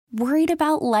Worried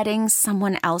about letting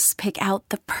someone else pick out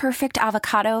the perfect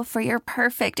avocado for your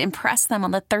perfect impress them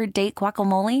on the third date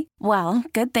guacamole? Well,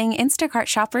 good thing Instacart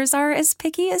shoppers are as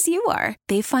picky as you are.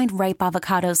 They find ripe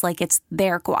avocados like it's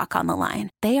their guac on the line.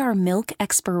 They are milk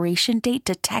expiration date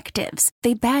detectives.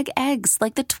 They bag eggs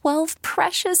like the 12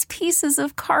 precious pieces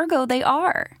of cargo they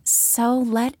are. So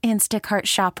let Instacart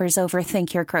shoppers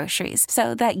overthink your groceries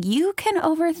so that you can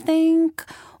overthink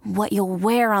what you'll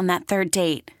wear on that third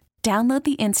date. Download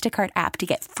the Instacart app to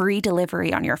get free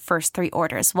delivery on your first 3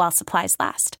 orders while supplies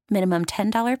last. Minimum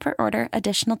 $10 per order.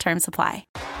 Additional terms apply.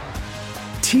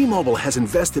 T-Mobile has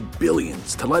invested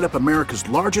billions to light up America's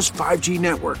largest 5G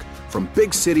network, from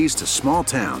big cities to small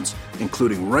towns,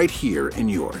 including right here in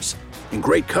yours. And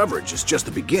great coverage is just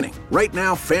the beginning. Right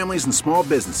now, families and small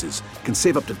businesses can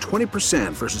save up to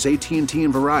 20% versus AT&T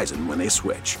and Verizon when they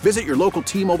switch. Visit your local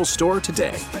T-Mobile store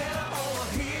today.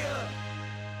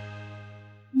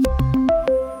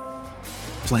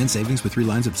 Plan savings with 3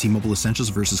 lines of T-Mobile Essentials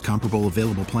versus comparable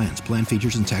available plans. Plan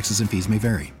features and taxes and fees may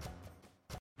vary.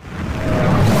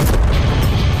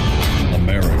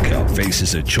 America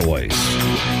faces a choice.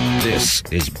 This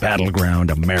is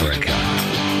Battleground America.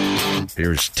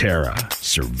 Here's Tara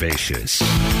Servatius.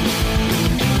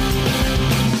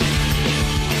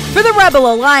 For the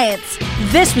Rebel Alliance,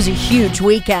 this was a huge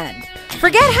weekend.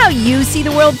 Forget how you see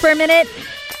the world for a minute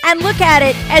and look at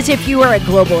it as if you were a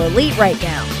global elite right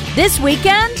now. This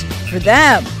weekend, for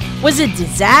them, was a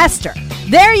disaster.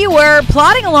 There you were,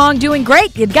 plodding along, doing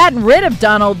great. You'd gotten rid of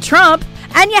Donald Trump,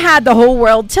 and you had the whole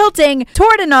world tilting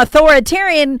toward an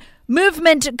authoritarian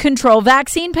movement control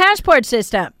vaccine passport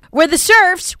system, where the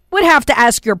serfs would have to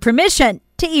ask your permission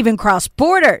to even cross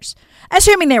borders,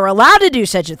 assuming they were allowed to do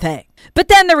such a thing. But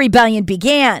then the rebellion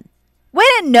began. We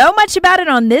didn't know much about it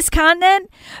on this continent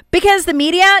because the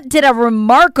media did a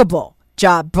remarkable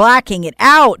job blacking it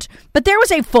out. But there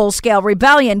was a full-scale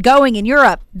rebellion going in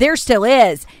Europe. There still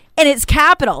is. In its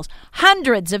capitals,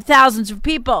 hundreds of thousands of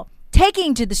people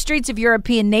taking to the streets of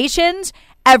European nations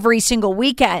every single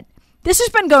weekend. This has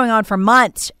been going on for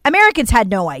months. Americans had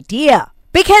no idea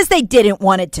because they didn't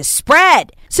want it to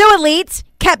spread. So elites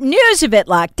kept news of it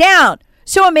locked down.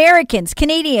 So Americans,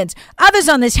 Canadians, others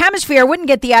on this hemisphere wouldn't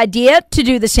get the idea to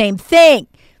do the same thing.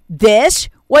 This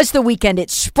was the weekend it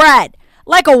spread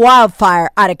like a wildfire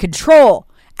out of control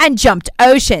and jumped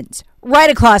oceans right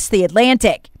across the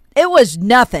Atlantic. It was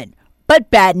nothing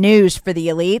but bad news for the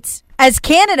elites, as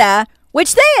Canada,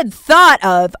 which they had thought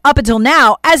of up until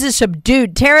now as a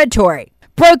subdued territory,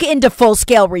 broke into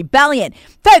full-scale rebellion.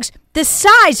 Folks, the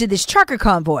size of this trucker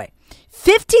convoy,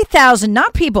 50,000,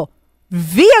 not people,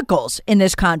 vehicles in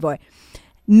this convoy,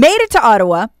 made it to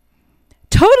Ottawa,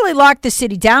 totally locked the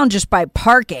city down just by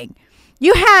parking.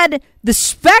 You had the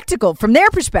spectacle from their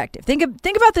perspective. Think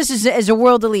about this as a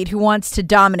world elite who wants to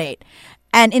dominate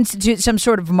and institute some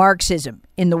sort of Marxism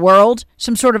in the world,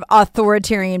 some sort of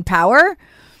authoritarian power.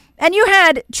 And you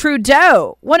had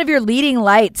Trudeau, one of your leading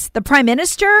lights, the prime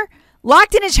minister,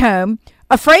 locked in his home,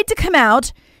 afraid to come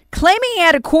out, claiming he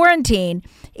had a quarantine,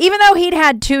 even though he'd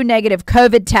had 2 negative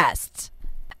COVID tests.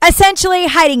 Essentially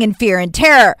hiding in fear and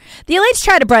terror. The elites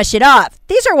try to brush it off.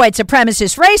 These are white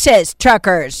supremacist racist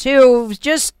truckers who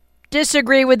just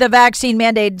disagree with the vaccine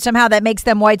mandate. Somehow that makes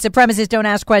them white supremacists. Don't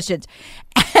ask questions.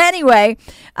 Anyway,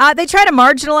 they try to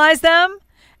marginalize them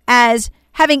as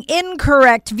having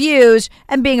incorrect views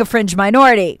and being a fringe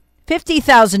minority.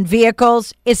 50,000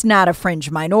 vehicles is not a fringe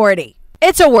minority.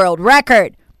 It's a world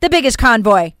record. The biggest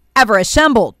convoy ever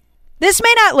assembled. This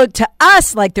may not look to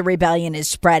us like the rebellion is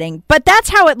spreading, but that's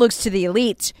how it looks to the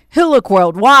elites who look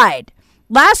worldwide.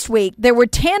 Last week, there were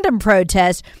tandem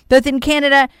protests both in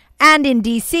Canada and in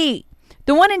D.C.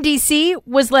 The one in D.C.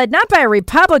 was led not by a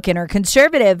Republican or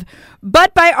conservative,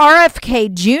 but by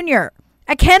RFK Jr.,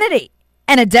 a Kennedy,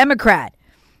 and a Democrat.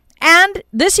 And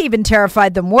this even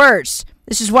terrified them worse.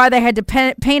 This is why they had to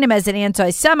paint him as an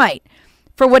anti-Semite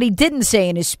for what he didn't say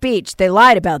in his speech. They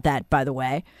lied about that, by the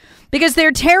way, because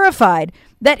they're terrified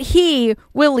that he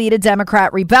will lead a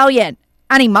Democrat rebellion,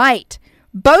 and he might.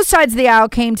 Both sides of the aisle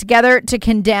came together to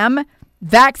condemn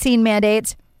vaccine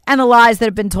mandates and the lies that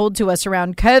have been told to us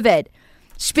around COVID.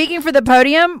 Speaking for the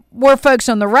podium were folks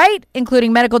on the right,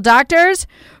 including medical doctors,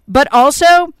 but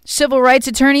also civil rights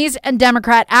attorneys and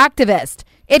Democrat activists.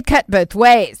 It cut both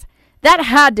ways. That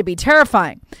had to be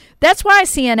terrifying. That's why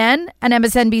CNN and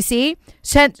MSNBC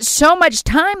spent so much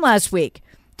time last week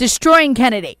destroying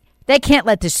Kennedy. They can't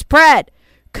let this spread.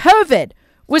 COVID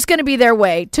was going to be their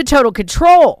way to total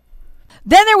control.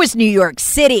 Then there was New York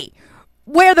City,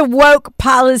 where the woke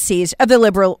policies of the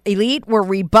liberal elite were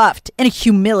rebuffed in a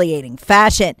humiliating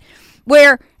fashion,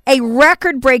 where A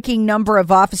record-breaking number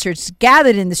of officers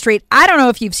gathered in the street. I don't know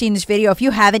if you've seen this video. If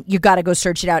you haven't, you got to go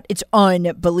search it out. It's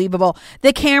unbelievable.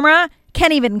 The camera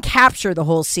can't even capture the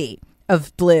whole sea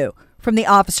of blue from the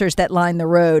officers that lined the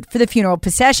road for the funeral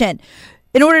procession.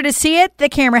 In order to see it, the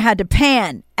camera had to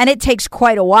pan, and it takes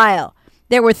quite a while.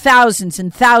 There were thousands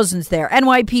and thousands there,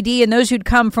 NYPD and those who'd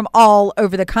come from all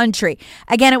over the country.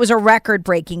 Again, it was a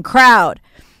record-breaking crowd.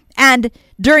 And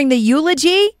during the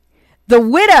eulogy, the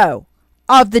widow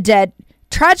of the dead,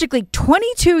 tragically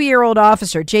 22-year-old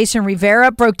officer Jason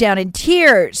Rivera, broke down in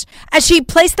tears as she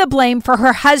placed the blame for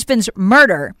her husband's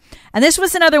murder. And this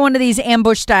was another one of these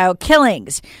ambush-style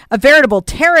killings, a veritable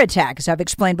terror attack, as I've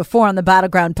explained before on the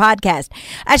Battleground podcast.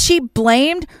 As she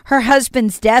blamed her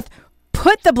husband's death,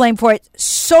 put the blame for it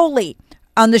solely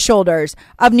on the shoulders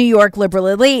of New York liberal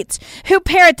elites who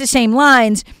parrot the same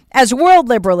lines as world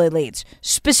liberal elites,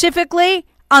 specifically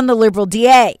on the liberal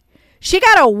DA. She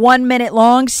got a 1-minute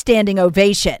long standing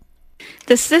ovation.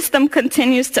 The system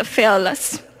continues to fail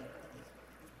us.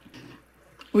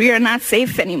 We are not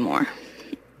safe anymore.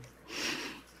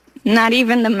 Not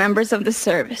even the members of the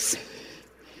service.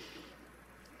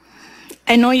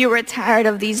 I know you were tired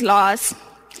of these laws,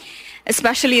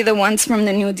 especially the ones from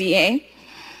the new DA.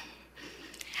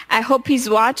 I hope he's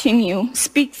watching you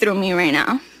speak through me right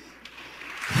now.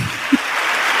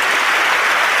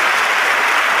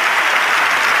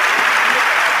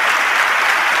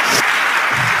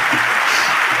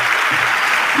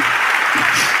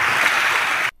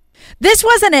 This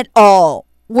wasn't at all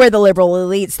where the liberal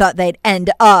elites thought they'd end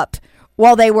up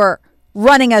while they were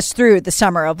running us through the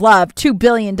summer of love, $2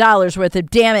 billion worth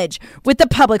of damage with the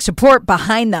public support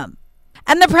behind them.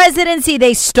 And the presidency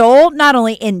they stole, not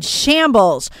only in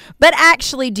shambles, but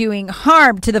actually doing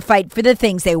harm to the fight for the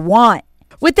things they want.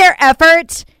 With their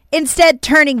efforts, instead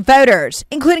turning voters,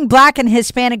 including Black and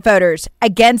Hispanic voters,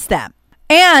 against them.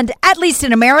 And, at least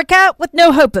in America, with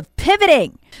no hope of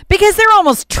pivoting, because they're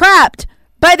almost trapped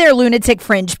by their lunatic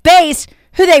fringe base,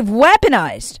 who they've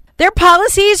weaponized. Their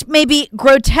policies may be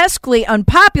grotesquely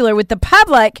unpopular with the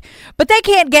public, but they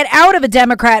can't get out of a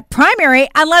Democrat primary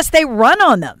unless they run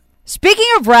on them. Speaking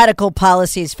of radical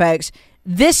policies, folks,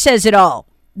 this says it all.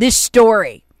 This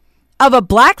story of a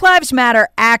Black Lives Matter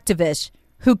activist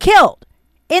who killed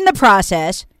in the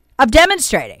process of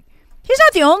demonstrating. He's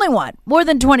not the only one. More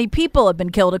than 20 people have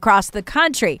been killed across the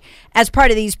country as part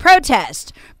of these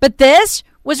protests. But this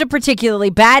was a particularly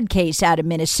bad case out of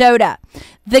Minnesota.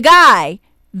 The guy,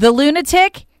 the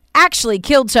lunatic, actually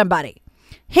killed somebody.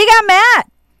 He got mad.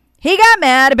 He got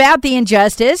mad about the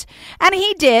injustice, and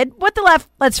he did what the left,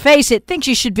 let's face it, thinks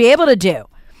you should be able to do.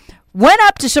 Went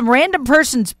up to some random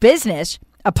person's business,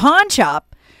 a pawn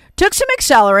shop, took some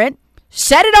accelerant,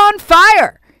 set it on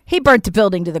fire. He burnt the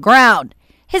building to the ground.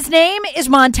 His name is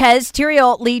Montez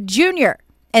Tiriol Lee Jr.,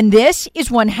 and this is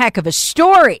one heck of a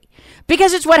story,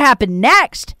 because it's what happened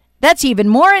next that's even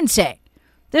more insane.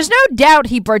 There's no doubt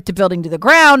he burnt the building to the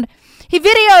ground. He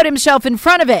videoed himself in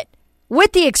front of it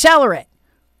with the accelerant,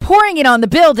 pouring it on the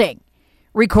building,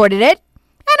 recorded it,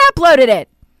 and uploaded it.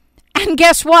 And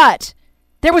guess what?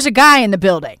 There was a guy in the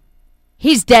building.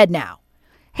 He's dead now.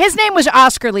 His name was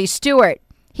Oscar Lee Stewart.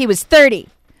 He was 30.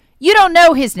 You don't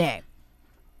know his name.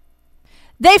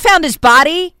 They found his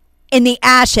body in the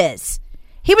ashes.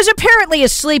 He was apparently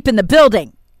asleep in the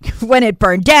building when it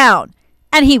burned down,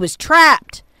 and he was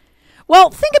trapped. Well,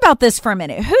 think about this for a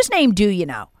minute. Whose name do you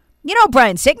know? You know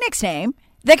Brian Sicknick's name,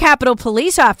 the Capitol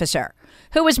Police officer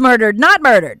who was not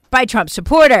murdered by Trump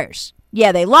supporters.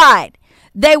 Yeah, they lied.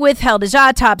 They withheld his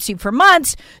autopsy for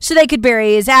months so they could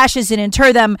bury his ashes and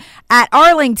inter them at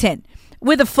Arlington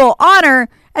with a full honor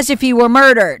as if he were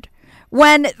murdered.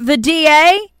 When the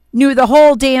DA knew the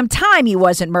whole damn time he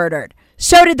wasn't murdered.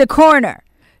 So did the coroner.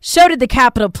 So did the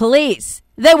Capitol Police.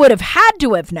 They would have had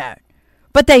to have known.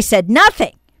 But they said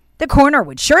nothing. The coroner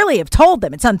would surely have told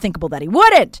them. It's unthinkable that he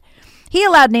wouldn't. He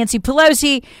allowed Nancy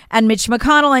Pelosi and Mitch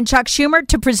McConnell and Chuck Schumer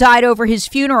to preside over his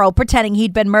funeral, pretending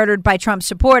he'd been murdered by Trump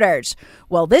supporters.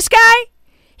 Well, this guy,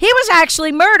 he was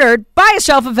actually murdered by a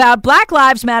self-avowed Black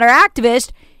Lives Matter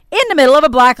activist in the middle of a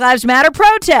Black Lives Matter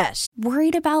protest.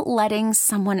 Worried about letting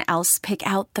someone else pick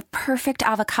out the perfect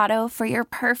avocado for your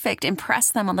perfect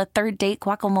impress them on the third date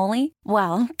guacamole?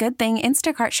 Well, good thing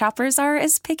Instacart shoppers are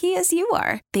as picky as you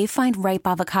are. They find ripe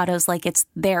avocados like it's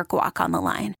their guac on the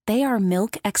line. They are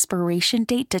milk expiration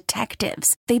date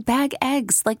detectives. They bag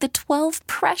eggs like the 12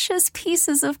 precious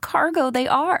pieces of cargo they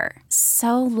are.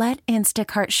 So let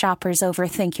Instacart shoppers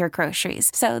overthink your groceries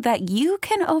so that you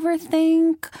can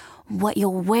overthink what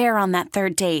you'll wear on that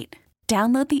third date.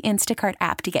 Download the Instacart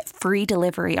app to get free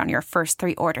delivery on your first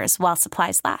 3 orders while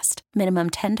supplies last. Minimum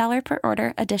 $10 per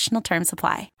order. Additional terms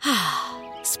apply.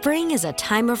 Spring is a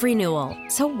time of renewal,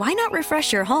 so why not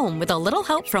refresh your home with a little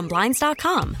help from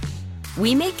Blinds.com?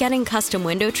 We make getting custom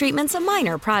window treatments a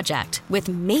minor project with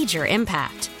major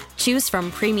impact. Choose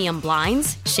from premium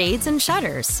blinds, shades, and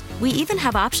shutters. We even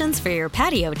have options for your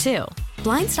patio, too.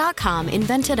 Blinds.com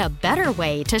invented a better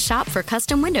way to shop for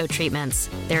custom window treatments.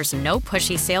 There's no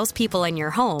pushy salespeople in your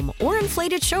home or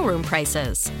inflated showroom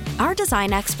prices. Our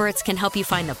design experts can help you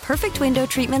find the perfect window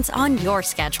treatments on your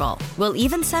schedule. We'll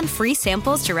even send free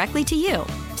samples directly to you.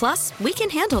 Plus, we can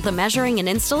handle the measuring and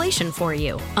installation for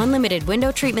you. Unlimited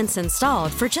window treatments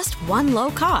installed for just one low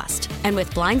cost. And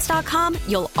with Blinds.com,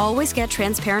 you'll always get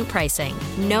transparent pricing.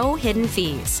 No hidden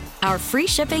fees. Our free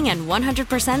shipping and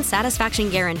 100% satisfaction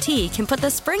guarantee can put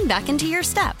the spring back into your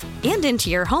step and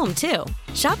into your home, too.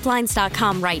 Shop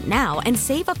Blinds.com right now and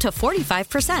save up to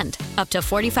 45%. Up to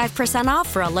 45% off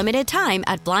for a limited time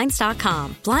at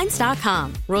Blinds.com.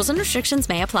 Blinds.com. Rules and restrictions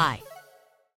may apply.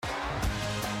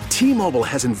 T-Mobile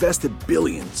has invested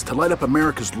billions to light up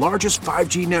America's largest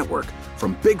 5G network,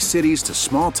 from big cities to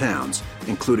small towns,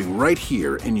 including right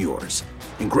here in yours.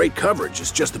 And great coverage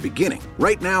is just the beginning.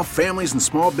 Right now, families and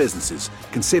small businesses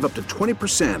can save up to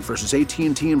 20% versus AT&T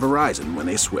and Verizon when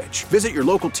they switch. Visit your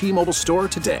local T-Mobile store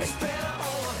today.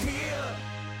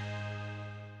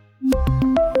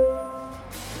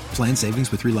 Plan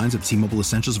savings with 3 lines of T-Mobile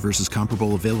Essentials versus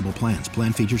comparable available plans.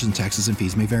 Plan features and taxes and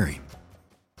fees may vary.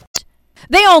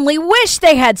 They only wish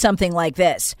they had something like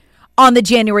this on the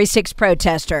January 6th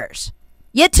protesters.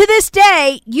 Yet to this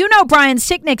day, you know Brian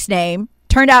Sicknick's name.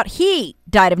 Turned out he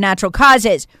died of natural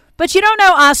causes. But you don't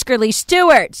know Oscar Lee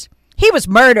Stewart's. He was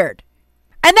murdered.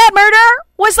 And that murder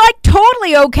was like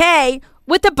totally okay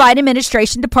with the Biden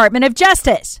administration Department of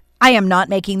Justice. I am not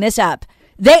making this up.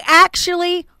 They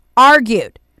actually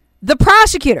argued, the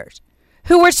prosecutors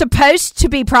who were supposed to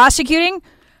be prosecuting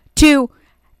to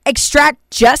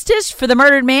extract justice for the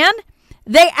murdered man,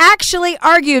 they actually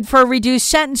argued for a reduced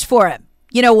sentence for him.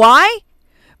 You know why?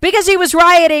 Because he was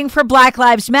rioting for Black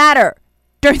Lives Matter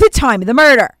during the time of the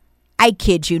murder. I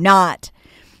kid you not.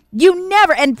 You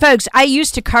never, and folks, I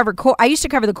used to cover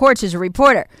the courts as a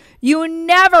reporter. You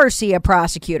never see a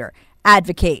prosecutor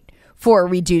advocate for a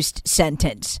reduced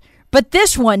sentence. But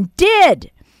this one did.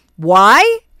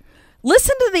 Why?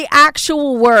 Listen to the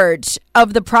actual words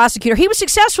of the prosecutor. He was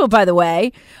successful, by the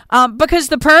way, because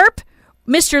the perp,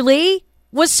 Mr. Lee,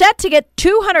 was set to get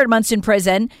 200 months in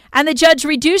prison, and the judge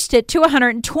reduced it to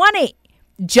 120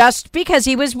 just because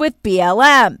he was with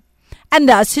BLM. And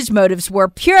thus his motives were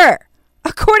pure.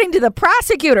 According to the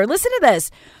prosecutor, listen to this.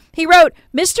 He wrote,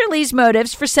 Mr. Lee's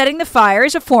motives for setting the fire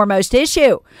is a foremost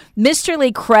issue. Mr.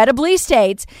 Lee credibly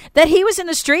states that he was in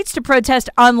the streets to protest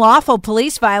unlawful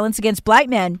police violence against black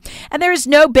men, and there is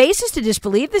no basis to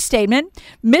disbelieve the statement.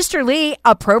 Mr. Lee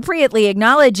appropriately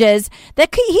acknowledges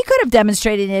that he could have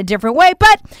demonstrated in a different way,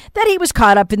 but that he was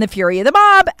caught up in the fury of the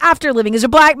mob after living as a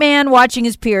black man, watching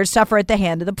his peers suffer at the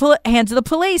hands of the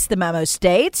police, the memo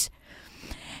states.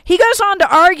 He goes on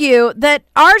to argue that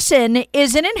arson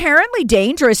is an inherently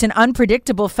dangerous and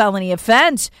unpredictable felony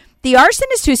offense. The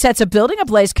arsonist who sets a building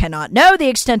ablaze cannot know the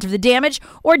extent of the damage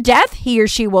or death he or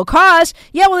she will cause.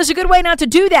 Yeah, well, there's a good way not to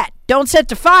do that. Don't set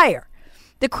the fire.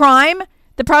 The crime,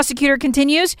 the prosecutor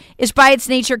continues, is by its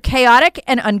nature chaotic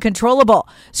and uncontrollable.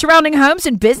 Surrounding homes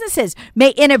and businesses may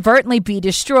inadvertently be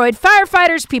destroyed.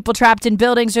 Firefighters, people trapped in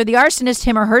buildings, or the arsonist,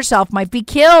 him or herself, might be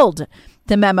killed.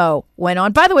 The memo went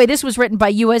on. By the way, this was written by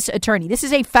U.S. Attorney. This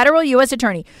is a federal U.S.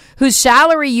 Attorney whose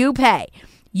salary you pay.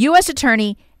 U.S.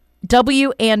 Attorney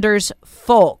W. Anders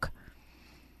Folk.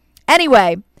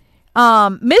 Anyway,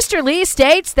 Mr. Lee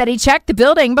states that he checked the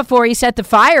building before he set the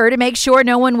fire to make sure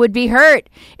no one would be hurt.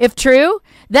 If true,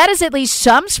 that is at least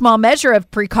some small measure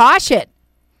of precaution.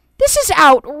 This is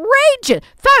outrageous.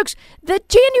 Folks, the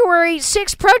January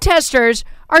 6th protesters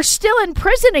are still in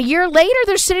prison a year later.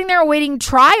 They're sitting there awaiting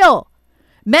trial.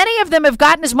 Many of them have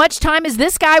gotten as much time as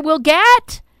this guy will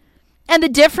get. And the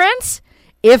difference?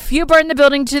 If you burn the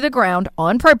building to the ground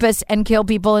on purpose and kill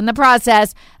people in the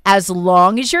process, as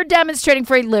long as you're demonstrating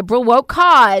for a liberal woke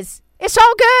cause, it's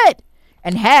all good.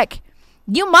 And heck,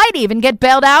 you might even get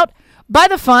bailed out by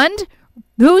the fund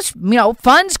whose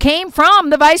funds came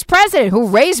from the vice president, who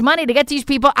raised money to get these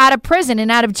people out of prison and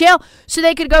out of jail so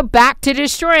they could go back to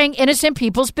destroying innocent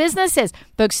people's businesses.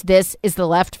 Folks, this is the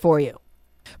left for you.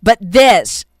 But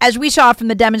this, as we saw from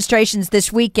the demonstrations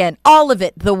this weekend, all of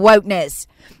it, the wokeness,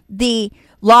 the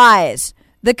lies,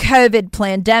 the COVID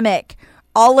pandemic,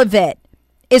 all of it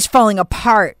is falling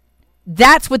apart.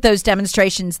 That's what those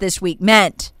demonstrations this week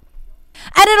meant.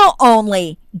 And it'll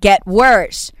only get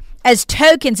worse as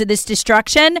tokens of this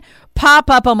destruction pop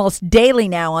up almost daily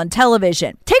now on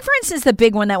television. Take, for instance, the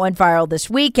big one that went viral this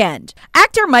weekend.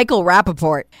 Actor Michael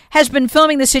Rappaport has been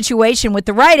filming the situation with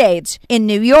the Rite Aids in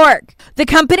New York. The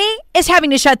company is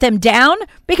having to shut them down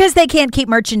because they can't keep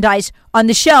merchandise on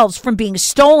the shelves from being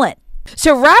stolen.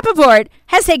 So Rappaport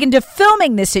has taken to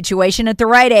filming this situation at the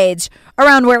Rite Aids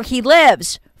around where he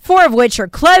lives, 4 of which are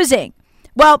closing.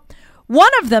 Well,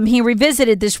 one of them he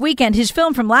revisited this weekend. His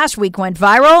film from last week went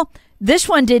viral. This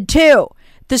one did too.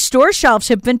 The store shelves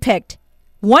have been picked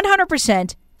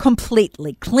 100%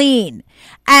 completely clean.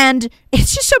 And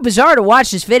it's just so bizarre to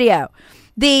watch this video.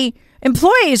 The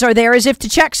employees are there as if to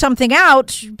check something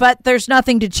out, but there's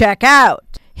nothing to check out.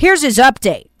 Here's his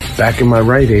update. Back in my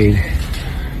Rite Aid,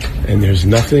 and there's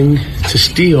nothing to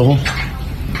steal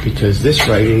because this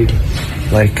Rite Aid,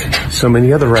 like so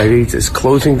many other Rite Aids, is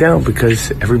closing down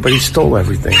because everybody stole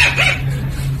everything.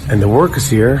 And the workers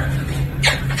here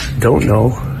don't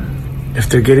know if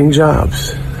they're getting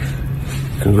jobs.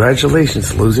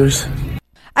 Congratulations, losers.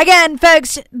 Again,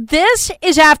 folks, this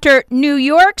is after New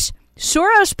York's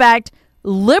Soros-backed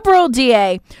liberal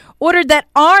DA ordered that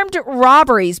armed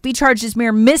robberies be charged as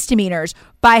mere misdemeanors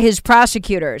by his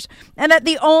prosecutors, and that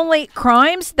the only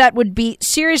crimes that would be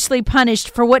seriously punished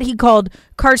for what he called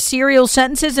carceral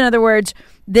sentences, in other words,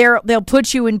 they'll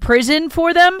put you in prison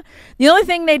for them, the only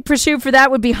thing they'd pursue for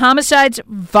that would be homicides,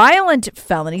 violent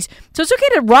felonies. So it's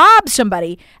okay to rob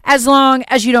somebody as long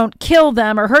as you don't kill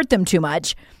them or hurt them too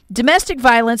much. Domestic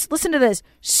violence, listen to this,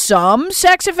 some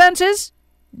sex offenses,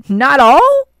 not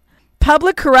all.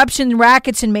 Public corruption,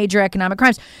 rackets, and major economic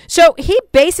crimes. So he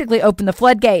basically opened the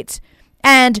floodgates,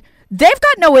 and they've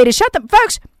got no way to shut them.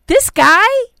 Folks, this guy,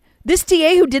 this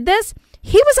DA who did this,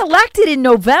 he was elected in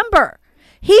November.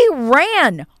 He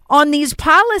ran on these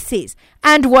policies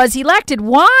and was elected.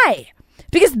 Why?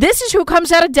 Because this is who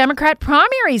comes out of Democrat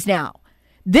primaries now.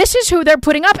 This is who they're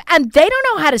putting up, and they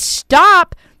don't know how to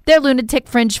stop their lunatic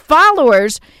fringe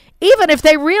followers. Even if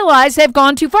they realize they've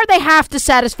gone too far, they have to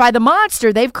satisfy the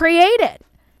monster they've created.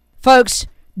 Folks,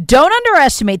 don't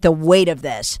underestimate the weight of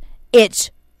this. It's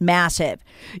massive.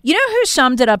 You know who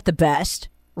summed it up the best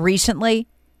recently?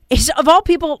 Is, of all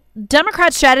people,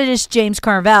 Democrat strategist James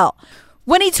Carville.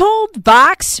 When he told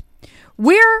Vox,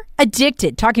 we're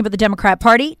addicted, talking about the Democrat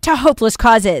Party, to hopeless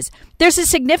causes. There's a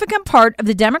significant part of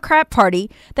the Democrat Party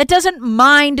that doesn't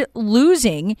mind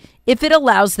losing if it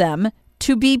allows them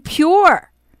to be pure.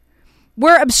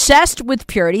 We're obsessed with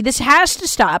purity. This has to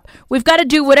stop. We've got to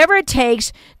do whatever it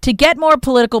takes to get more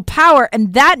political power,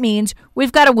 and that means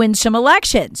we've got to win some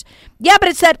elections. Yeah, but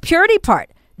it's that purity part.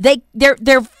 Their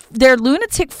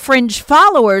lunatic fringe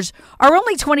followers are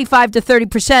only 25 to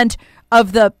 30%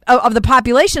 of the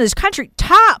population of this country,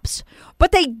 tops.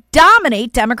 But they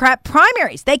dominate Democrat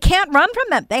primaries. They can't run from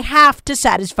them. They have to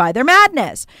satisfy their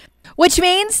madness, which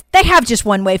means they have just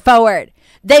one way forward.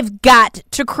 They've got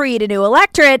to create a new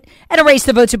electorate and erase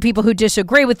the votes of people who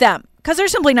disagree with them, because they're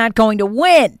simply not going to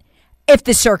win if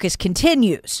the circus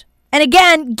continues. And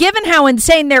again, given how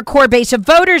insane their core base of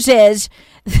voters is,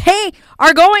 they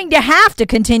are going to have to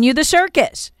continue the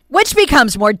circus, which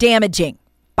becomes more damaging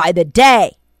by the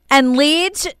day and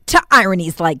leads to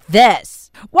ironies like this.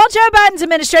 While Joe Biden's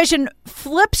administration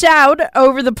flips out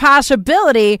over the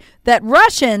possibility that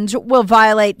Russians will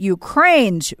violate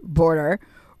Ukraine's border,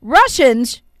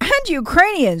 Russians and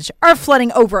Ukrainians are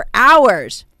flooding over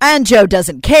ours, and Joe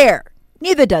doesn't care.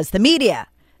 Neither does the media.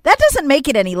 That doesn't make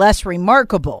it any less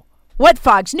remarkable. What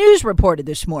Fox News reported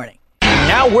this morning.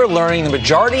 Now we're learning the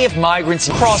majority of migrants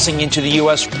crossing into the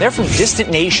U.S., they're from distant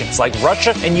nations like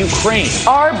Russia and Ukraine.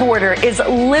 Our border is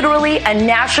literally a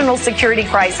national security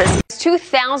crisis.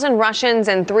 2,000 Russians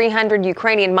and 300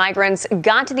 Ukrainian migrants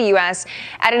got to the U.S.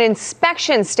 at an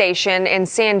inspection station in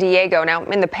San Diego. Now,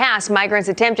 in the past, migrants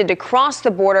attempted to cross the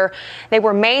border. They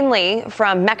were mainly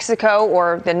from Mexico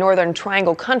or the Northern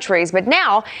Triangle countries. But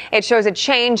now it shows a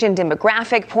change in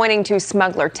demographic, pointing to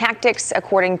smuggler tactics,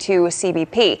 according to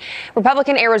CBP.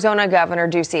 Republican Arizona Governor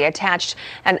Ducey attached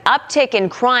an uptick in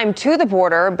crime to the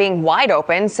border being wide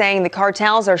open, saying the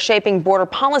cartels are shaping border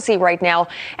policy right now,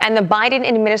 and the Biden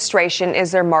administration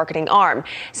is their marketing arm.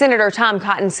 Senator Tom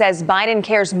Cotton says Biden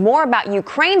cares more about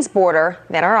Ukraine's border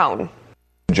than our own.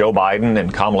 Joe Biden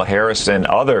and Kamala Harris and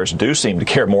others do seem to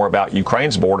care more about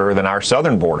Ukraine's border than our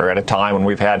southern border at a time when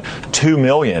we've had 2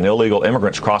 million illegal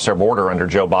immigrants cross our border under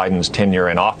Joe Biden's tenure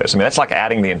in office. I mean, that's like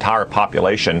adding the entire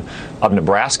population of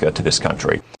Nebraska to this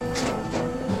country.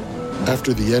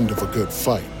 After the end of a good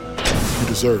fight, you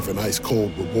deserve an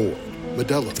ice-cold reward.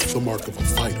 Modelo, the mark of a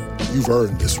fighter. You've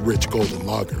earned this rich golden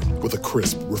lager with a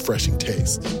crisp, refreshing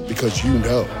taste. Because you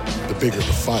know, the bigger the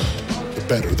fight, the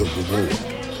better the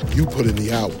reward. You put in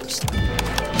the hours,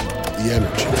 the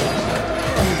energy,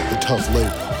 the tough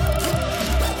labor.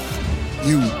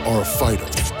 You are a fighter,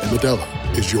 and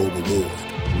Modelo is your reward.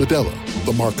 Modelo,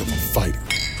 the mark of a fighter.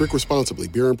 Drink responsibly.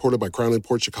 Beer imported by Crown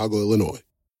Imports, Chicago, Illinois.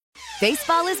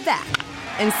 Baseball is back,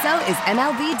 and so is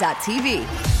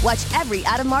MLB.tv. Watch every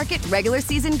out-of-market regular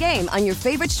season game on your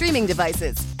favorite streaming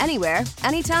devices, anywhere,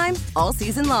 anytime, all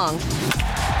season long.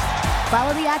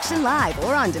 Follow the action live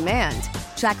or on demand.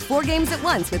 Track 4 games at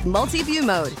once with multi-view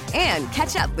mode and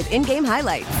catch up with in-game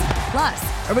highlights.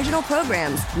 Plus, original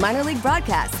programs, minor league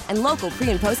broadcasts, and local pre-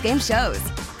 and post-game shows.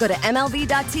 Go to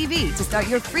MLB.tv to start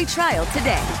your free trial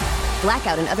today.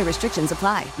 Blackout and other restrictions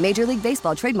apply. Major League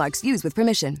Baseball trademarks used with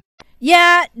permission.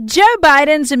 Yeah, Joe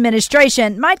Biden's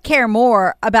administration might care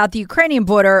more about the Ukrainian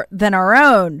border than our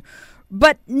own,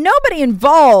 but nobody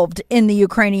involved in the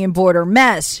Ukrainian border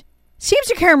mess seems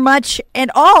to care much at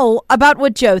all about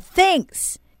what Joe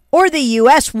thinks, or the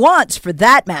U.S. wants for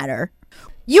that matter.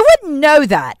 You wouldn't know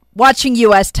that watching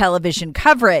U.S. television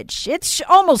coverage. It's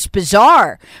almost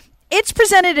bizarre. It's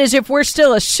presented as if we're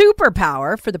still a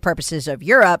superpower for the purposes of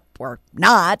Europe, or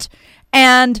not,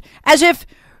 and as if,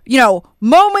 you know,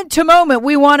 moment to moment,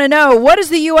 we want to know what does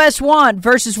the U.S. want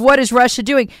versus what is Russia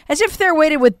doing, as if they're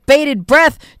waiting with bated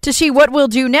breath to see what we'll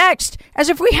do next, as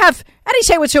if we have any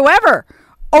say whatsoever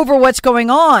over what's going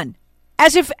on,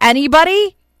 as if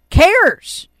anybody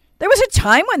cares. There was a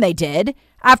time when they did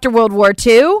after World War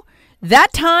II.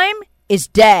 That time is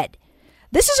dead.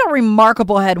 This is a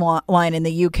remarkable headline in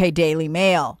the UK Daily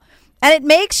Mail, and it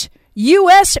makes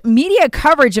U.S. media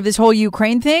coverage of this whole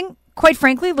Ukraine thing, quite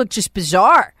frankly, look just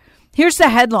bizarre. Here's the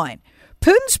headline.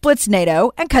 Putin splits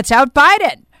NATO and cuts out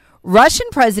Biden. Russian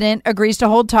president agrees to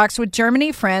hold talks with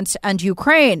Germany, France, and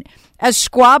Ukraine as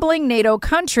squabbling NATO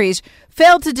countries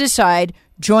fail to decide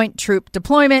joint troop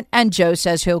deployment, and Joe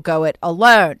says he'll go it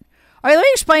alone. All right, let me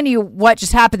explain to you what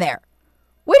just happened there.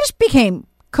 We just became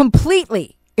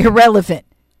completely irrelevant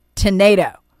to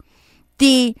NATO.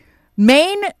 The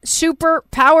main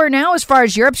superpower now, as far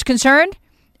as Europe's concerned,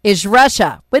 is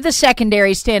Russia, with a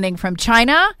secondary standing from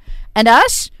China. And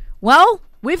us, well,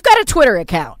 we've got a Twitter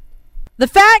account. The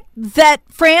fact that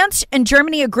France and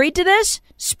Germany agreed to this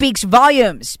speaks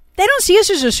volumes. They don't see us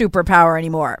as a superpower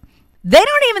anymore. They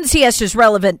don't even see us as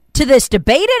relevant to this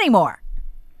debate anymore.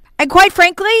 And quite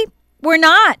frankly, we're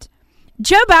not.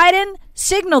 Joe Biden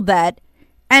signaled that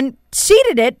and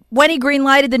seeded it when he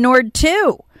greenlighted the Nord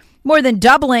 2. More than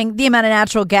doubling the amount of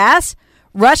natural gas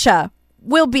Russia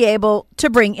will be able to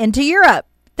bring into Europe.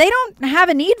 They don't have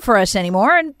a need for us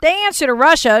anymore, and they answer to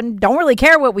Russia and don't really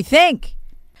care what we think.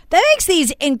 That makes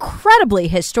these incredibly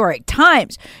historic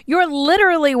times. You're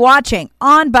literally watching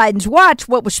on Biden's watch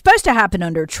what was supposed to happen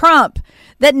under Trump,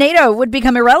 that NATO would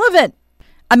become irrelevant.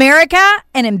 America,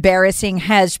 an embarrassing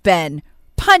has-been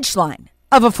punchline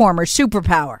of a former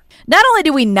superpower. Not only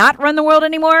do we not run the world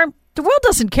anymore, the world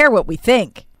doesn't care what we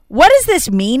think. What does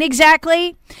this mean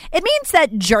exactly? It means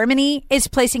that Germany is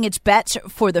placing its bets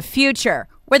for the future,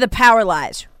 where the power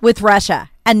lies, with Russia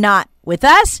and not with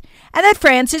us, and that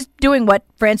France is doing what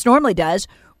France normally does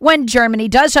when Germany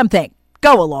does something: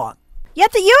 go along.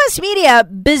 Yet the U.S. media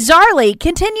bizarrely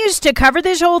continues to cover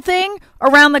this whole thing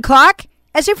around the clock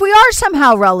as if we are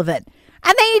somehow relevant,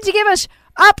 and they need to give us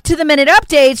up-to-the-minute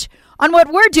updates on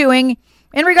what we're doing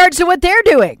in regards to what they're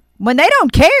doing when they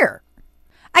don't care.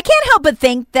 I can't help but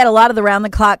think that a lot of the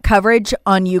round-the-clock coverage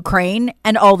on Ukraine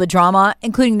and all the drama,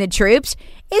 including the troops,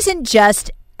 isn't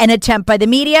just an attempt by the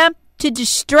media to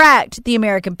distract the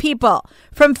American people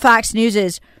from Fox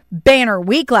News' banner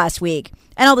week last week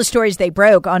and all the stories they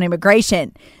broke on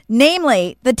immigration.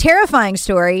 Namely, the terrifying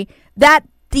story that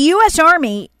the U.S.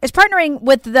 Army is partnering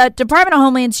with the Department of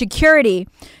Homeland Security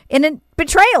in a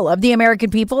betrayal of the American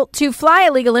people to fly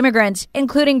illegal immigrants,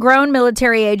 including grown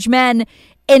military-age men,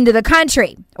 into the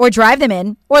country, or drive them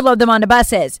in, or load them onto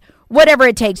buses, whatever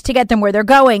it takes to get them where they're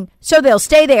going so they'll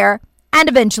stay there and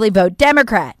eventually vote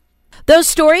Democrat. Those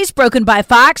stories broken by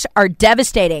Fox are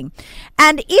devastating.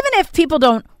 And even if people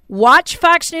don't watch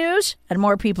Fox News, and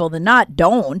more people than not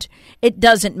don't, it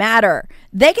doesn't matter.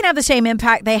 They can have the same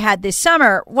impact they had this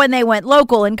summer when they went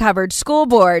local and covered school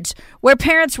boards, where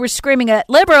parents were screaming at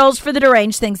liberals for the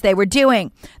deranged things they were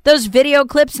doing. Those video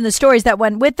clips and the stories that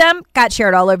went with them got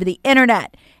shared all over the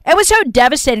internet. It was so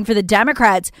devastating for the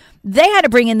Democrats, they had to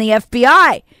bring in the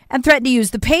FBI and threaten to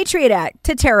use the Patriot Act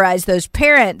to terrorize those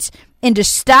parents into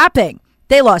stopping.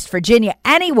 They lost Virginia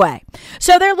anyway.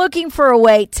 So they're looking for a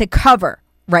way to cover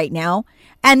right now.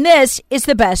 And this is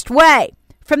the best way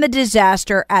from the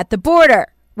disaster at the border,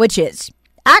 which is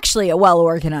actually a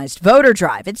well-organized voter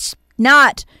drive. It's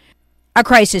not a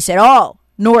crisis at all,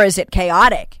 nor is it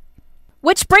chaotic.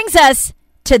 Which brings us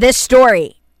to this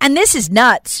story, and this is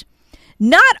nuts.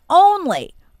 Not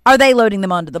only are they loading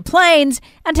them onto the planes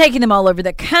and taking them all over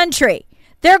the country,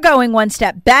 they're going one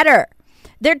step better.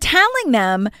 They're telling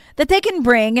them that they can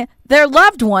bring their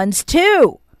loved ones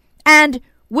too, and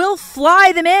will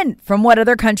fly them in from what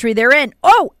other country they're in.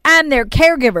 Oh, and their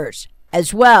caregivers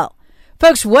as well.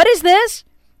 Folks, what is this?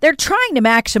 They're trying to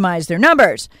maximize their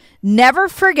numbers. Never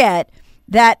forget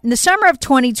that in the summer of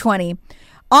 2020,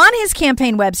 on his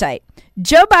campaign website,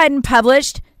 Joe Biden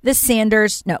published the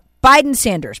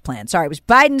Biden-Sanders plan. Sorry, it was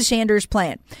Biden-Sanders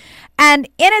plan. And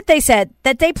in it, they said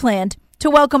that they planned to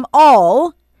welcome,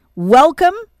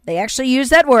 they actually use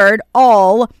that word,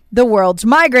 all the world's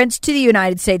migrants to the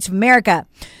United States of America.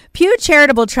 Pew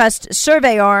Charitable Trust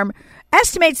survey arm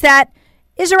estimates that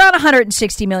is around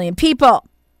 160 million people.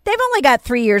 They've only got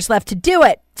 3 years left to do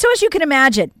it. So as you can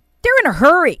imagine, they're in a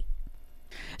hurry.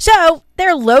 So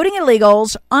they're loading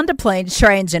illegals onto planes,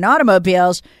 trains, and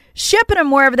automobiles, shipping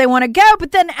them wherever they want to go,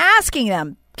 but then asking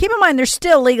them, keep in mind they're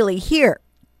still legally here.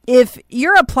 If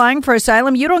you're applying for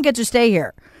asylum, you don't get to stay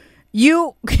here.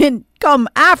 You can come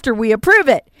after we approve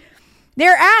it.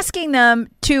 They're asking them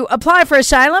to apply for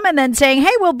asylum and then saying,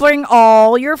 hey, we'll bring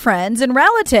all your friends and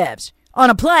relatives on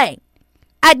a plane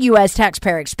at U.S.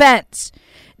 taxpayer expense.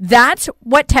 That's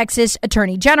what Texas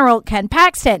Attorney General Ken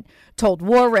Paxton told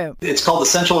War Room. It's called the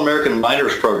Central American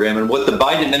Minors Program, and what the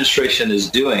Biden administration is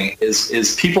doing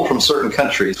is people from certain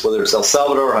countries, whether it's El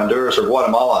Salvador, Honduras, or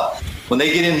Guatemala, when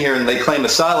they get in here and they claim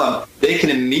asylum, they can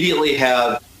immediately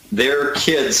have their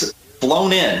kids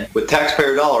flown in with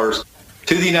taxpayer dollars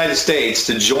to the United States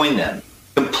to join them.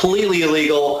 Completely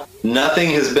illegal.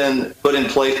 Nothing has been put in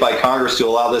place by Congress to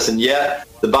allow this, and yet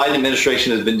the Biden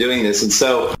administration has been doing this. And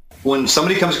so when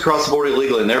somebody comes across the border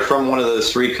illegally and they're from one of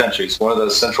those three countries, one of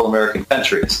those Central American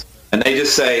countries, and they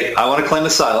just say, I want to claim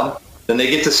asylum, then they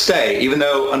get to stay, even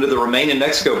though under the Remain in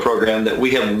Mexico program that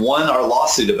we have won our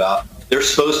lawsuit about, they're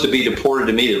supposed to be deported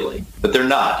immediately. But they're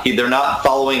not. They're not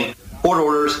following court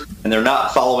orders, and they're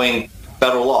not following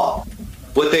federal law.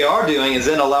 What they are doing is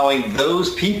then allowing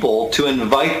those people to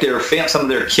invite some of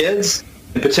their kids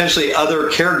and potentially other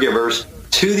caregivers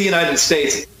to the United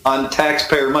States on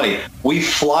taxpayer money. We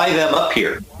fly them up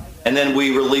here, and then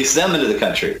we release them into the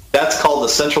country. That's called the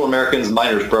Central American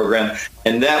Minors Program,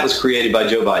 and that was created by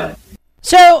Joe Biden.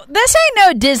 So this ain't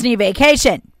no Disney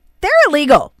vacation. They're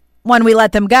illegal when we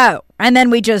let them go, and then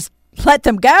we just let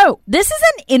them go. This is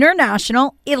an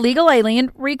international illegal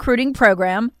alien recruiting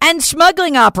program and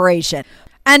smuggling operation,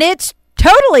 and it's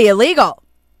totally illegal.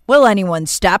 Will anyone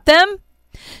stop them?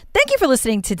 Thank you for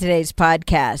listening to today's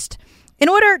podcast. In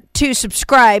order to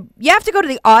subscribe, you have to go to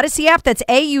the Odyssey app. That's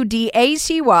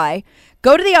AUDACY.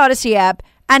 Go to the Odyssey app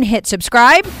and hit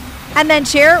subscribe, and then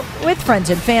share with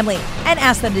friends and family and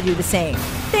ask them to do the same.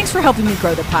 Thanks for helping me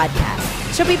grow the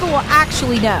podcast so people will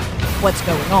actually know what's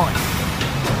going on.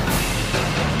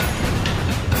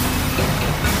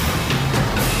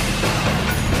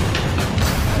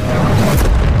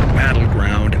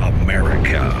 Battleground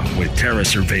America with Tara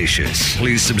Servatius.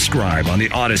 Please subscribe on the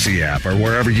Odyssey app or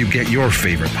wherever you get your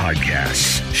favorite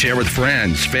podcasts. Share with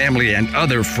friends, family, and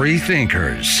other free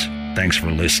thinkers. Thanks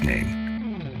for listening.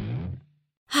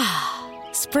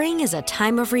 Spring is a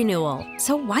time of renewal,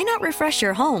 so why not refresh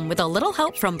your home with a little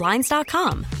help from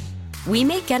Blinds.com? We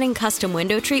make getting custom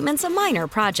window treatments a minor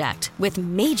project with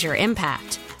major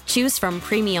impact. Choose from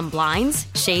premium blinds,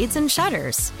 shades, and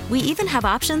shutters. We even have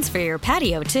options for your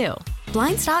patio, too.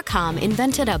 Blinds.com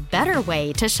invented a better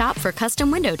way to shop for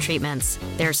custom window treatments.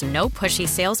 There's no pushy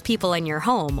salespeople in your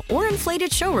home or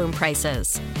inflated showroom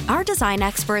prices. Our design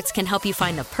experts can help you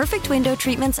find the perfect window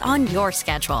treatments on your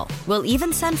schedule. We'll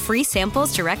even send free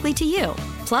samples directly to you.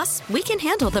 Plus, we can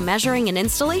handle the measuring and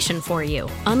installation for you.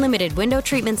 Unlimited window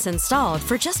treatments installed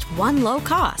for just one low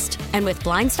cost. And with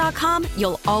Blinds.com,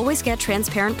 you'll always get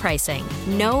transparent pricing.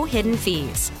 No hidden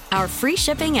fees. Our free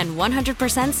shipping and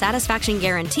 100% satisfaction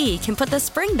guarantee can put the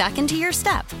spring back into your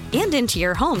step and into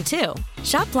your home, too.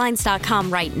 Shop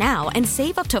Blinds.com right now and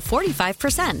save up to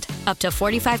 45%. Up to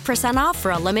 45% off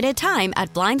for a limited time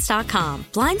at Blinds.com.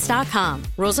 Blinds.com.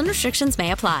 Rules and restrictions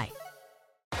may apply.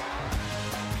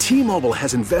 T-Mobile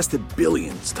has invested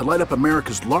billions to light up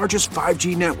America's largest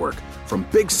 5G network, from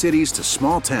big cities to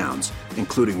small towns,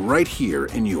 including right here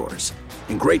in yours.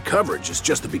 And great coverage is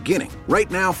just the beginning. Right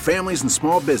now, families and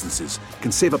small businesses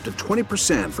can save up to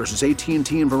 20% versus AT&T and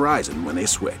Verizon when they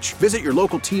switch. Visit your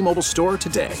local T-Mobile store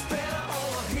today.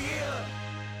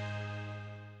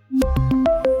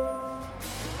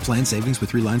 Plan savings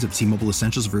with 3 lines of T-Mobile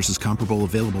Essentials versus comparable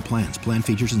available plans. Plan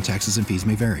features and taxes and fees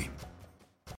may vary.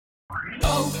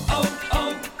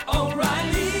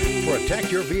 O'Reilly.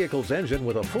 Protect your vehicle's engine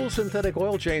with a full synthetic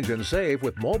oil change and save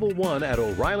with Mobil 1 at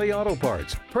O'Reilly Auto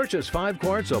Parts. Purchase 5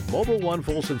 quarts of Mobil 1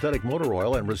 full synthetic motor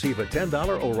oil and receive a $10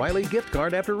 O'Reilly gift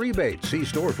card after rebate. See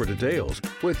store for details.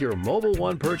 With your Mobil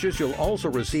 1 purchase, you'll also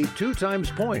receive 2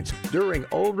 times points during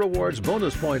O Rewards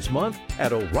Bonus Points Month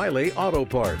at O'Reilly Auto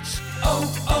Parts.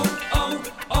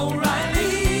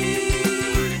 O'Reilly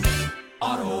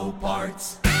Auto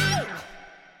Parts.